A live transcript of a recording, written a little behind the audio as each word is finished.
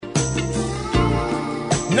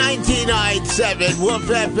99.7 Wolf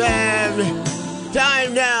FM.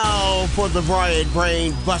 Time now for the Brian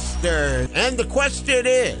Brain Buster. And the question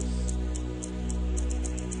is,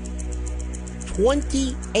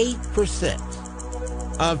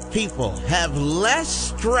 28% of people have less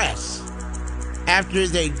stress after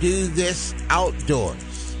they do this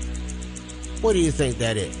outdoors. What do you think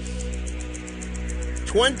that is?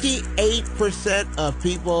 28% of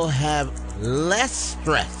people have less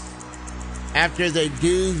stress after they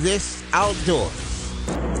do this outdoors.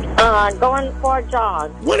 Going for a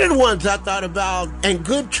jog. One of the ones I thought about, and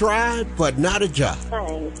good try, but not a jog.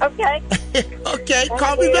 Thanks. Okay. Okay,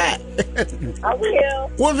 call me back. I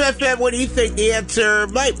will. Wolf FM, what do you think the answer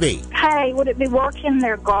might be? Hey, would it be working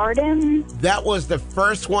their garden? That was the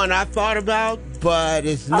first one I thought about, but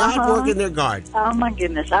it's not working their garden. Oh, my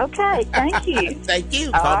goodness. Okay, thank you. Thank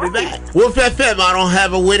you. All Call me right. back. Wolf FM, I don't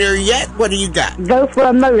have a winner yet. What do you got? Go for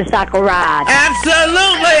a motorcycle ride.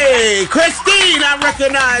 Absolutely. Christine, I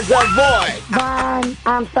recognize her voice. Brian,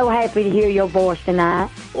 I'm so happy to hear your voice tonight.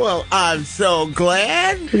 Well, I'm so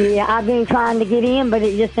glad. Yeah, I've been trying to get in, but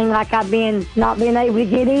it just seems like I've been not being able to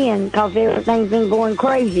get in because everything's been going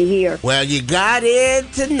crazy here. Well, you got in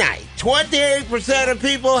tonight. 28% of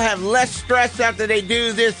people have less stress after they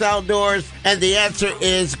do this outdoors, and the answer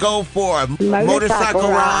is go for a motorcycle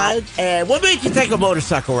ride. And what made you take a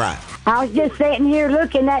motorcycle ride? I was just sitting here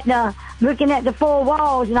looking at the four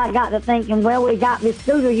walls, and I got to thinking, well, we got this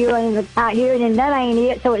scooter here out here, and that ain't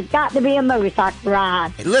it, so it's got to be a motorcycle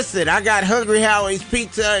ride. Listen, I got Hungry Howie's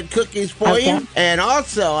pizza and cookies for you, and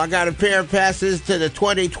also I got a pair of passes to the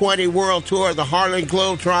 2020 World Tour of the Harlem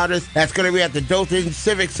Globetrotters. That's going to be at the Dothan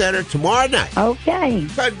Civic Center tomorrow night. Okay.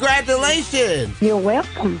 Congratulations. You're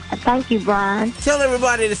welcome. Thank you, Brian. Tell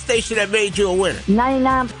everybody the station that made you a winner.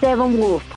 99.7 Wolf.